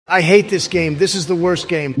I hate this game. This is the worst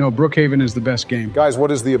game. No, Brookhaven is the best game. Guys,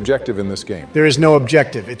 what is the objective in this game? There is no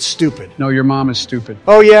objective. It's stupid. No, your mom is stupid.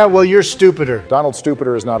 Oh yeah? Well, you're stupider. Donald,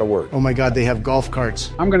 stupider is not a word. Oh my God, they have golf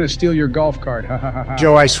carts. I'm gonna steal your golf cart. Ha ha ha ha.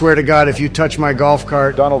 Joe, I swear to God, if you touch my golf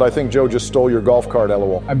cart... Donald, I think Joe just stole your golf cart,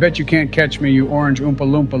 lol. I bet you can't catch me, you orange Oompa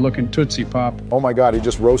Loompa looking Tootsie Pop. Oh my God, he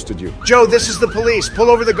just roasted you. Joe, this is the police. Pull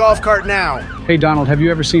over the golf cart now. Hey, Donald, have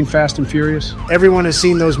you ever seen Fast and Furious? Everyone has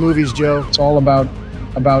seen those movies, Joe. It's all about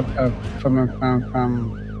I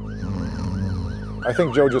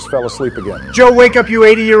think Joe just fell asleep again. Joe, wake up, you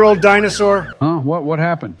 80-year-old dinosaur. Huh? What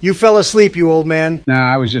happened? You fell asleep, you old man.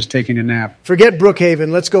 Nah, I was just taking a nap. Forget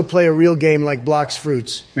Brookhaven. Let's go play a real game like Blocks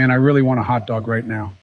Fruits. Man, I really want a hot dog right now.